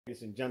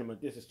Ladies and gentlemen,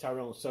 this is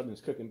Tyron'e Southern's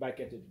cooking back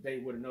at you today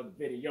with another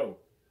video.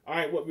 All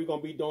right, what we're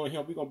going to be doing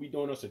here, we're going to be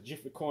doing us a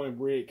jiffy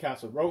cornbread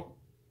casserole.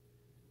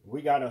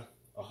 We got a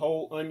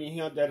whole onion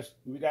here that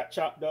we got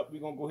chopped up. We're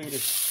going to go ahead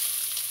and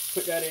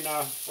put that in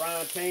our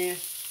frying pan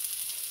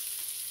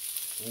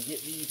and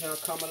get these here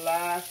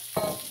caramelized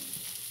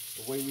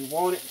the way we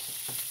want it.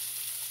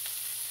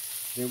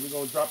 Then we're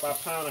going to drop our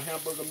pound of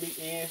hamburger meat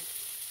in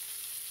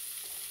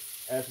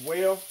as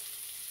well.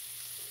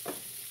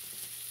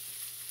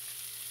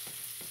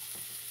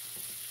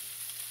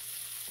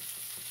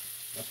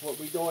 That's what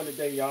we're doing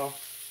today, y'all.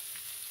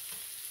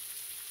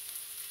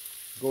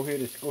 Go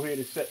ahead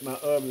and set my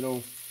oven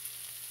on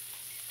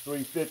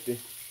 350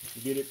 to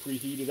get it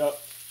preheated up.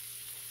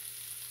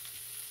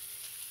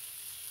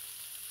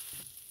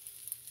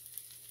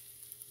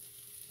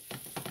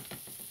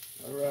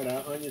 All right,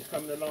 our onions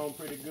coming along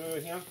pretty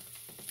good here.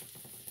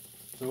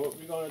 So what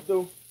we're gonna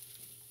do,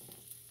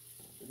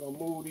 we're gonna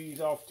move these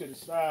off to the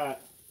side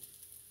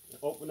and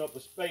open up a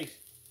space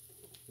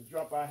to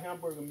drop our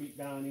hamburger meat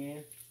down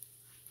in.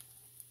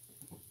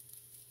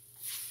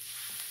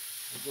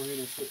 Go ahead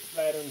and put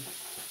flatten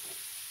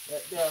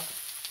that there.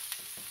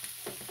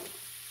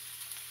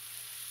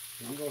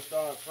 And we're going to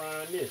start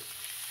frying this.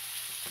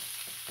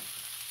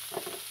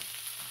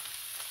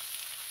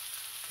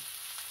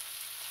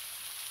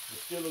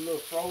 It's still a little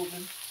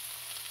frozen.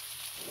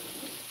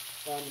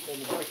 Time to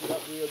break it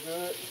up real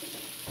good.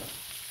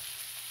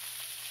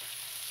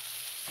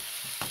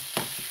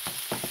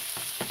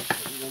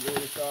 So we're going to go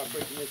ahead and start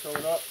breaking this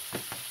on up.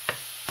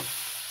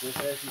 Just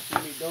as you see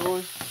me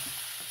doing.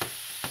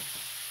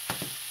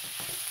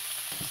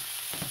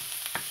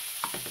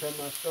 Turn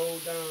my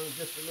stove down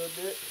just a little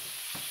bit.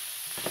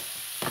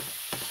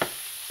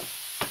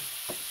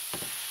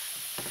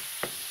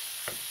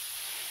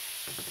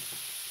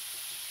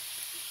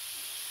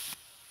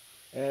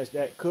 As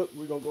that cooks,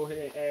 we're going to go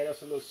ahead and add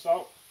us a little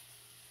salt.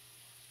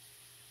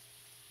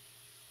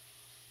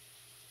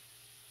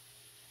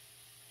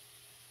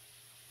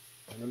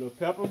 And a little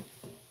pepper.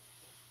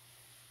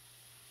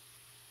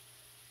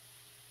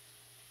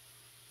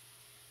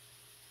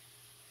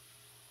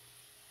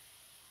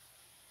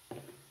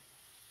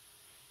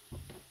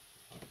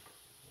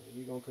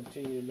 We're going to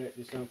continue to let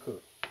this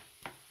uncook.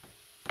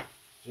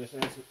 Just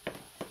as it.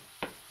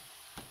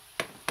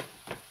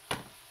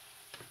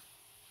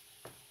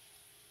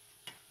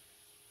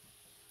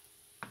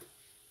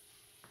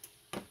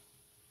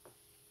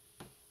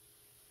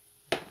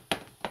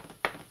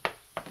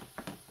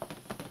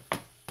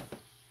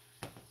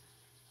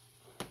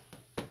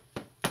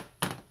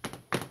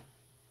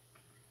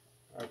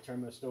 All right,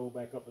 turn my stove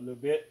back up a little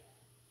bit.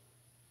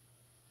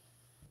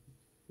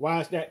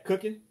 While it's that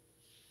cooking,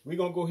 we're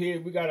going to go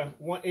ahead, we got a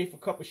 1/8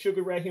 cup of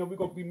sugar right here. We're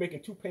going to be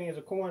making 2 pans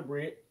of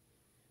cornbread.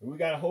 And we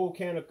got a whole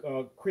can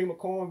of cream of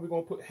corn. We're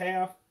going to put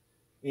half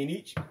in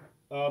each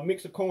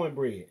mix of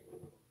cornbread.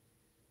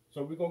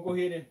 So we're going to go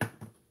ahead and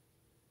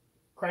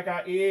crack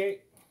our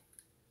egg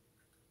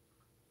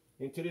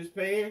into this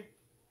pan.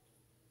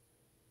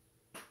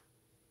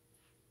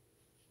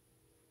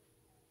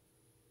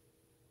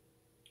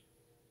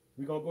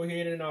 We're going to go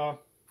ahead and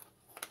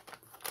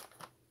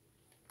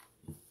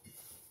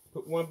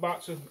put 1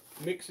 box of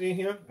mix in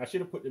here. I should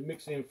have put the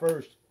mix in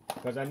first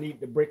because I need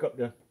to break up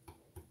the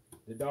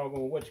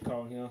doggone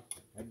whatchamacallit here.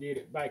 I did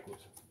it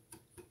backwards.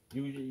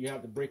 Usually you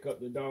have to break up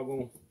the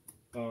doggone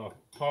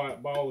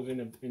hard balls in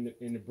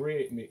the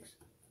bread mix.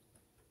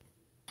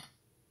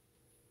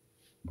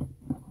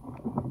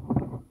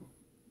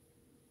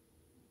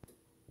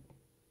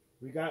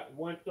 We got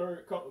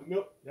 1/3 cup of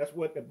milk. That's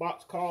what the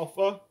box called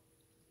for.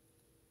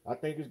 I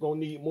think it's gonna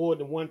need more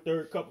than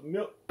 1/3 cup of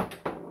milk.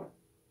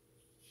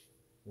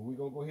 And we're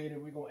going to go ahead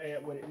and we're going to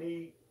add what it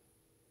needs.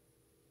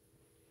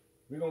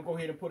 We're going to go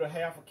ahead and put a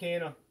 1/2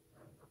 can of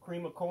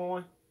cream of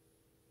corn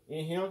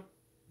in here.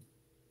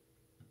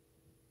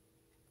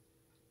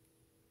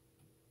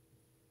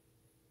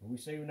 And we're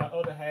saving the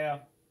other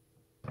half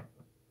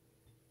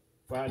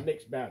for our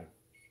next batter.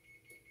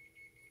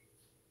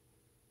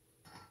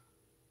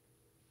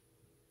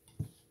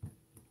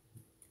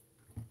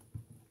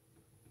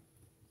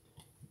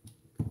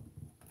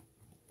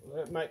 Well,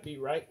 that might be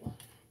right.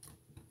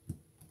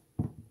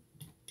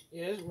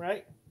 Yeah, it's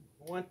right.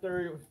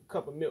 1/3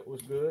 cup of milk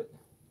was good.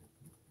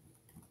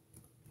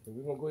 So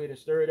we're going to go ahead and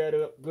stir that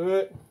up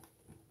good.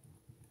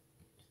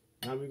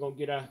 Now we're going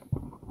to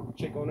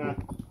check on our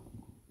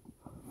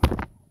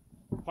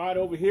pot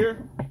over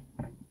here.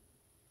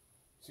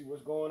 See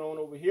what's going on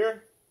over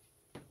here.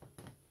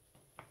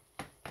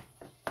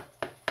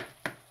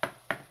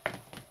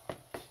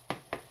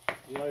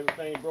 You know,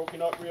 everything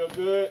broken up real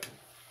good.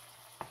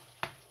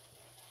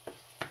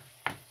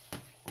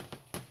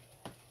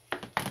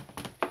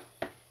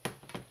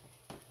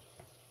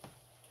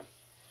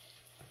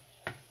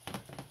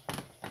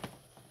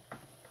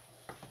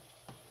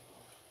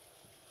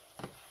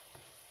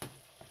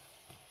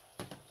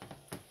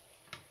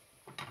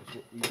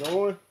 We're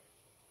doing.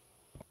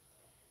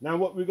 Now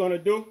what we're going to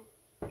do,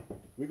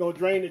 we're going to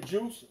drain the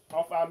juice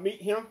off our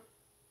meat here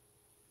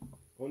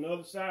on the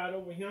other side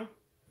over here.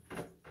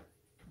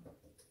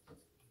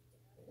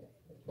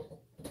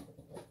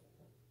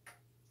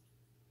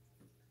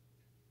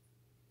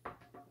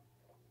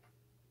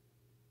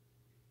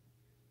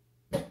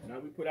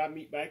 put our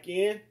meat back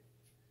in.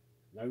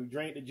 Now we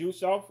drained the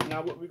juice off.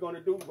 Now what we're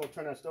gonna do, we're gonna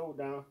turn our stove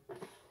down.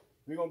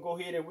 We're gonna go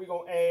ahead and we're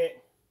gonna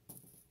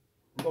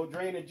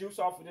drain the juice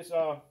off of this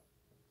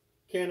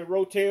can of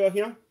rotel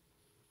here.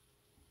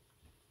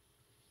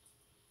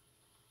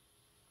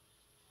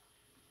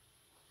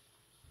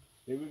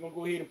 Then we're gonna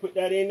go ahead and put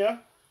that in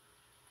there.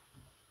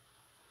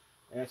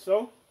 And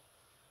so.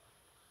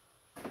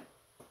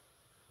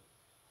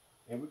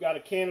 And we got a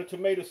can of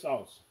tomato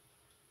sauce.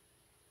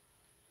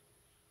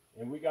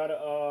 And we got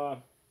a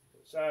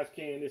size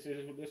can. This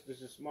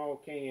is a small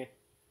can.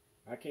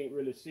 I can't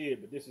really see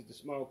it, but this is the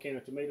small can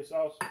of tomato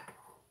sauce.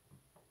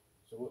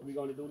 So what we're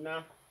gonna do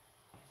now,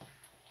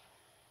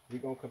 we're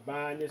gonna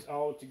combine this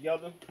all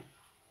together.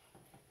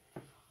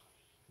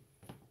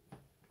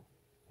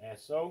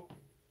 As so.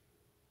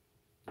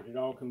 Get it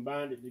all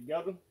combined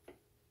together.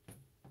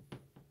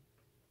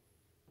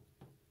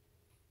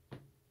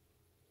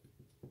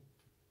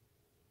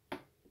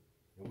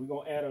 And we're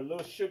going to add a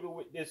little sugar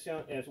with this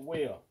as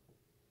well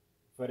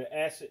for the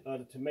acid of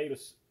the tomato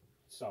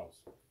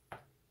sauce.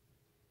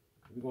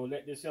 We're going to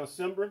let this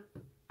simmer.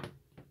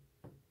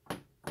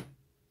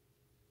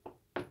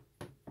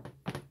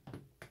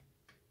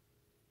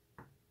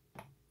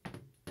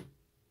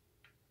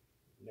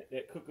 Let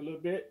that cook a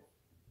little bit.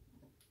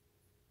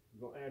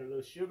 We're going to add a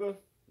little sugar.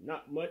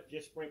 Not much,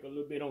 just sprinkle a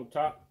little bit on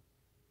top.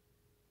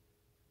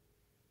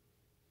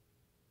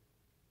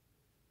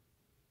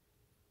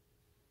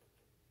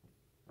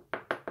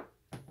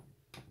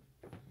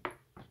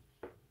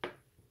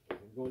 We're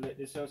going to let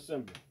this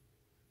simmer.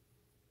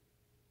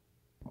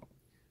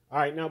 All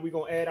right, now we're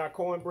going to add our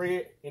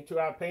cornbread into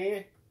our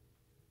pan.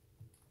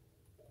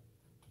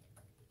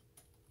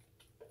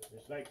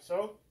 Just like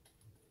so.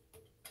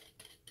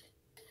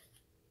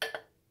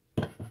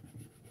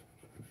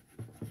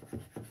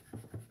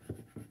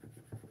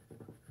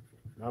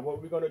 Now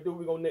what we're going to do,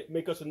 we're going to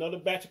make us another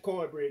batch of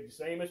cornbread, the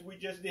same as we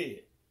just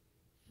did.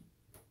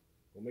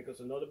 We'll make us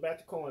another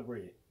batch of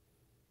cornbread.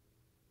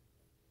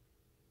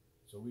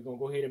 So we're going to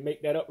go ahead and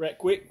make that up right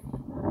quick.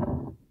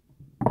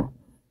 All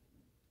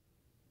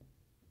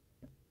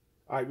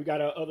right, we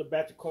got our other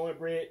batch of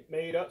cornbread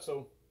made up.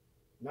 So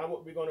now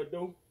what we're going to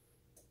do,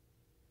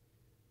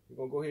 we're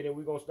going to go ahead and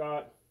we're going to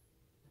start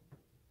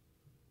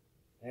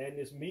adding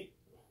this meat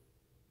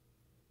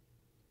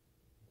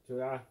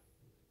to our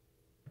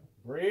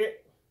bread.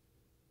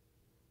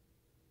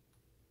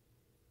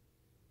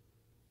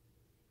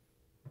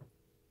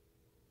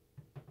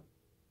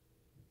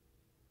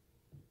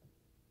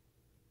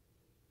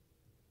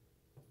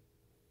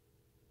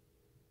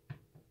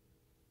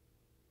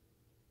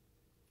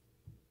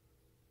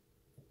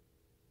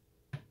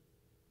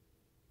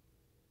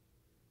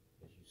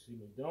 See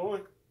me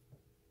doing.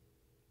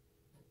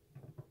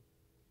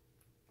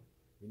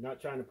 You're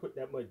not trying to put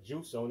that much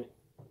juice on it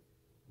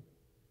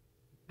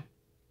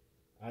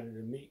out of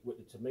the meat with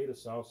the tomato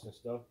sauce and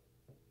stuff.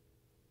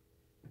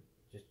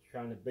 Just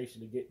trying to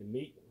basically get the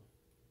meat.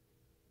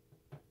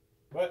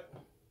 But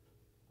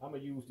I'm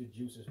going to use the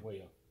juice as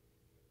well.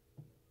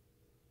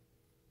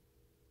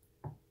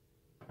 As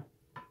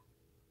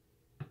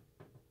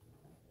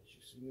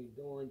you see me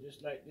doing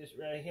just like this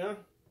right here.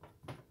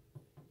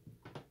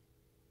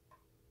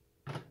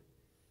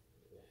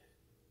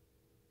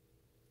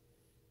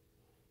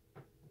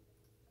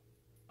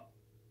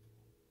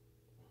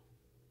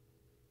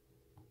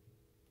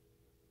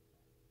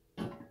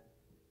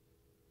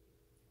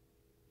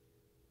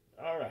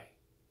 All right.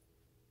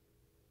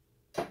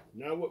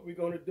 Now what we're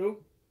going to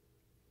do,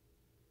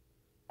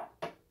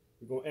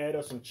 we're going to add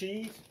us some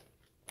cheese.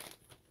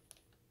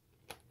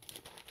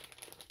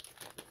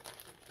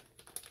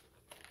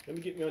 Let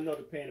me get me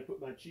another pan to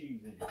put my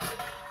cheese in.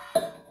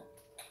 All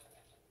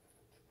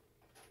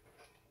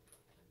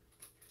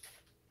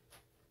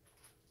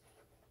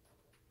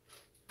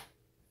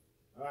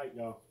right,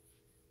 y'all.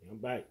 I'm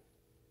back.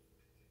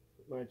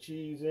 Put my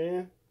cheese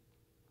in.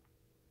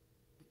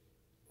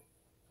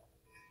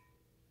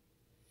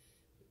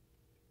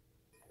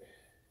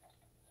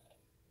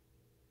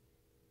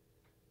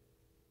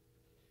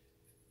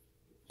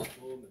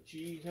 Pour my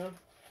cheese, huh?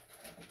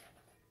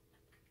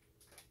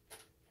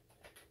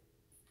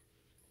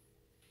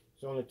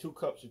 It's only 2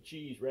 cups of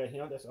cheese right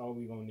here. That's all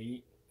we're gonna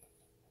need.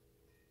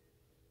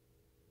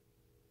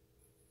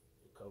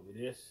 Cover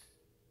this.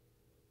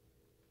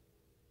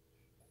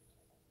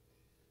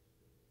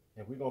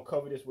 And we're gonna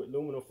cover this with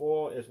aluminum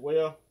foil as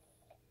well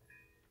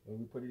when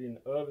we put it in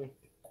the oven.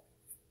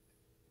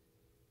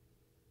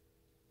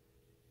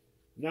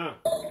 Now,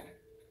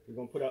 we're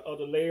gonna put our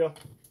other layer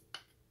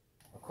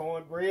of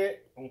cornbread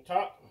on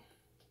top.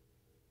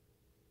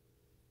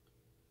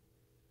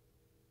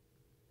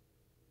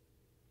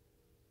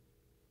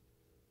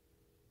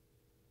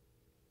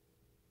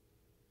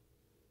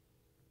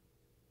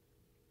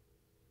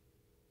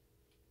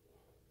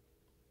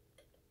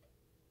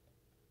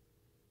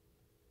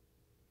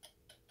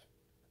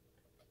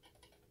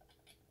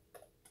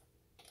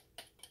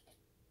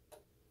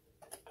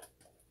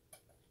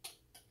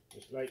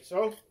 Just like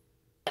so.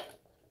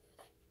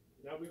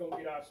 Now we're gonna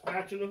get our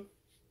spatula.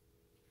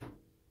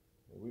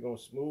 And we're we're going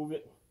to smooth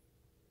it.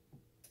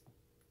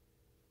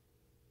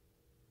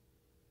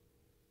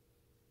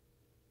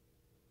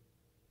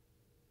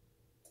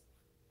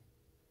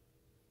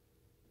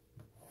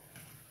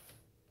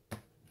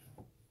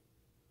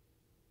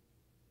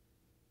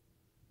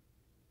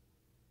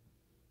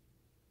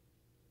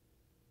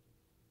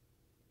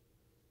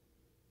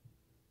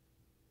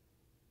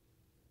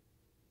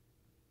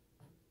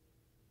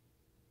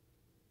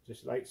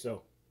 Just like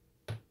so.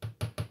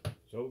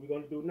 So what we're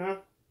going to do now,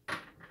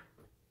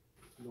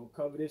 we're going to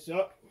cover this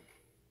up.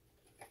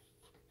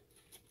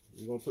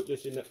 We're going to put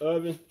this in the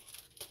oven.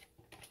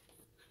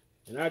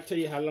 And I'll tell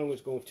you how long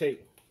it's going to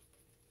take.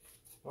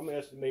 I'm going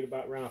to estimate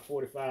about around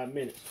 45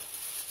 minutes.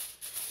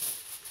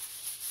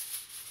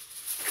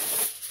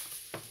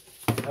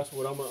 That's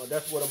what I'm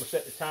gonna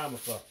set the timer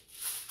for.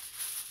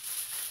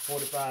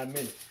 45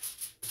 minutes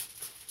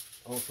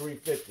on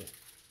 350.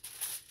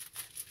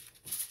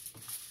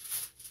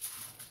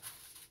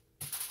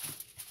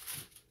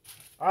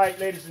 All right,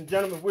 ladies and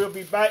gentlemen, we'll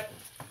be back.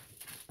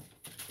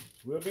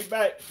 We'll be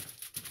back.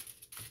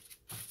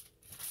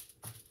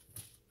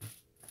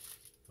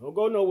 Don't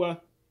go nowhere.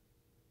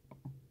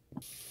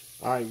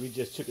 All right, we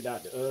just took it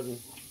out the oven.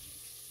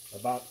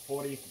 About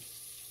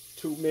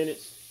 42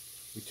 minutes.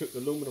 We took the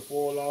aluminum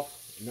foil off.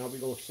 And now we're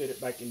going to set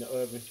it back in the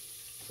oven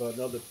for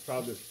another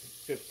probably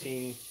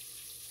 15,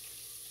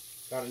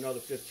 about another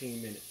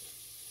 15 minutes.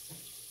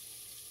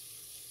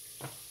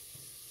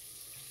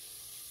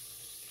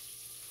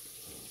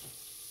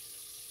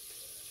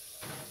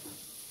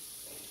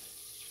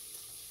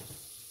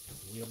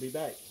 We'll be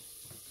back.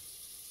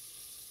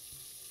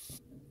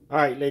 All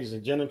right, ladies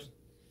and gentlemen,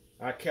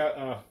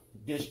 our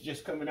dish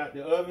just coming out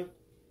the oven.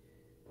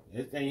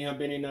 This thing has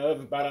been in the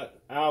oven about an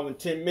hour and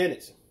 10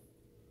 minutes.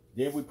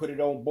 Then we put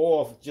it on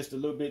boil just a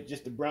little bit,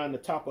 just to brown the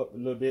top up a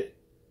little bit.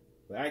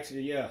 But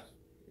actually, yeah,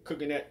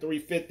 cooking at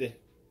 350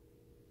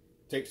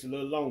 takes a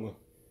little longer.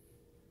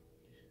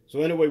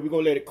 So anyway, we're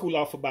going to let it cool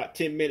off for about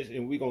 10 minutes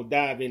and we're going to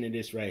dive into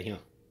this right here.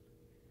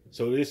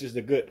 So this is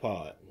the good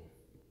part.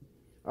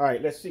 All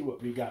right, let's see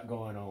what we got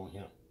going on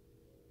here.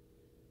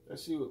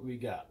 Let's see what we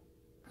got.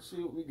 Let's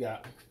see what we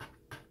got.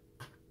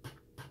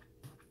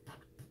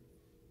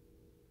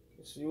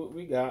 Let's see what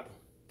we got.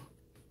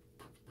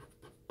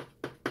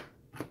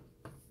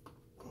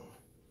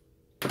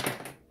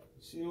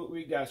 See what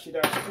we got. Should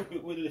I scoop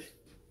it with a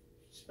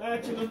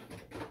spatula?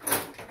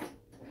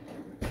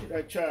 Should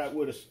I try it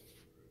with a...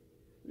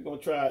 We're going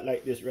to try it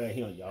like this right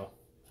here, y'all.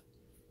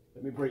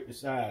 Let me break the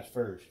sides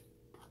first.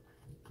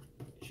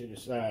 Make sure the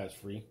sides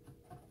free.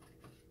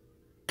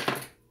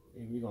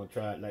 And we're going to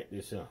try it like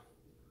this, huh?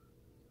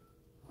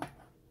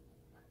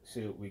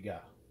 See what we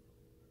got.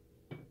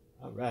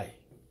 All right.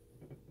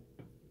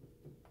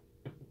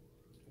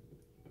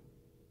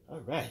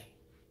 All right.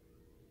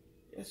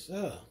 Yes,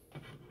 sir.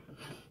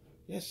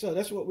 Yes, sir.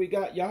 That's what we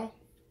got, y'all.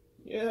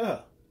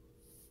 Yeah.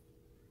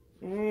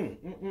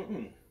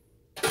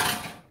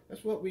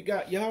 That's what we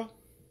got, y'all.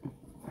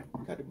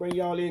 Got to bring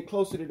y'all in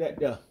closer to that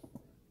there.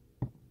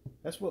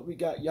 That's what we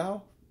got,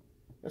 y'all.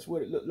 That's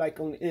what it looked like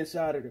on the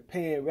inside of the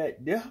pan right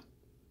there.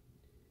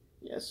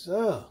 Yes,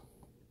 sir.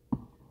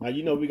 Now,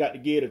 you know we got to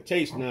give it a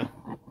taste now.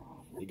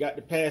 You got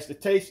to pass the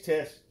taste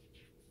test.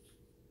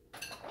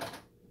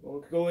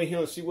 We'll go in here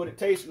and see what it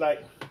tastes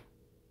like.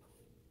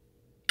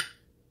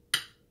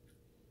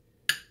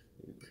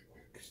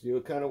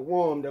 Still kind of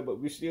warm there, but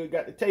we still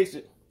got to taste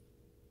it.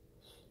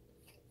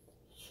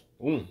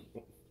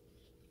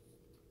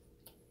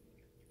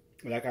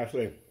 Like I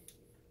said,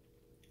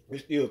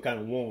 it's still kind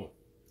of warm,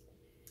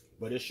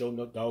 but it's showing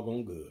up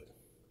doggone good.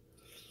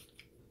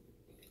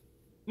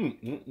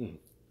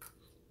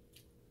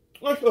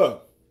 What's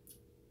up?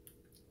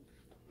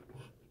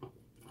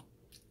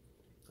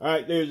 All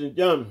right, ladies and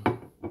gentlemen.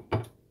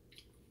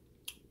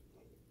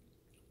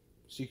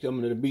 See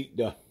coming to the beat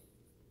there.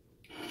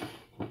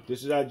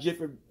 This is our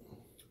jiffy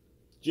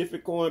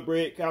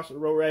cornbread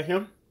casserole right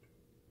here.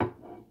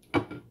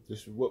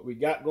 This is what we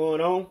got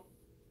going on.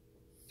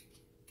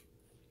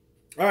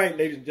 All right,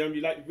 ladies and gentlemen,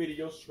 if you like the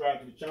video, subscribe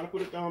to the channel,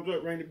 put a thumbs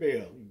up, ring the bell,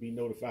 you'll be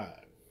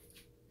notified.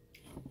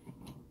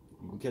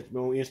 You can catch me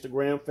on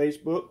Instagram,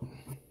 Facebook.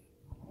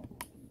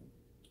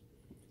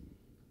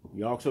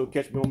 You also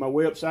catch me on my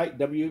website,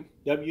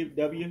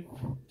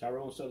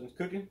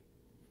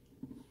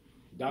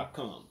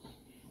 www.Tyron'eSouthernCooking.com.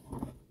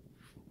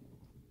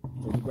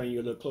 Let me bring you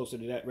a little closer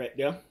to that right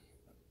there.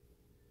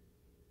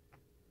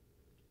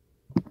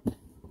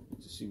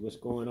 To see what's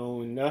going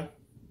on in there.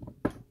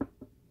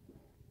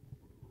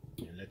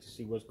 And let's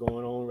see what's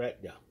going on right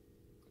there.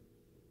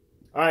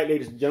 All right,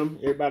 ladies and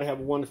gentlemen, everybody have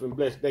a wonderful and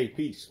blessed day.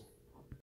 Peace.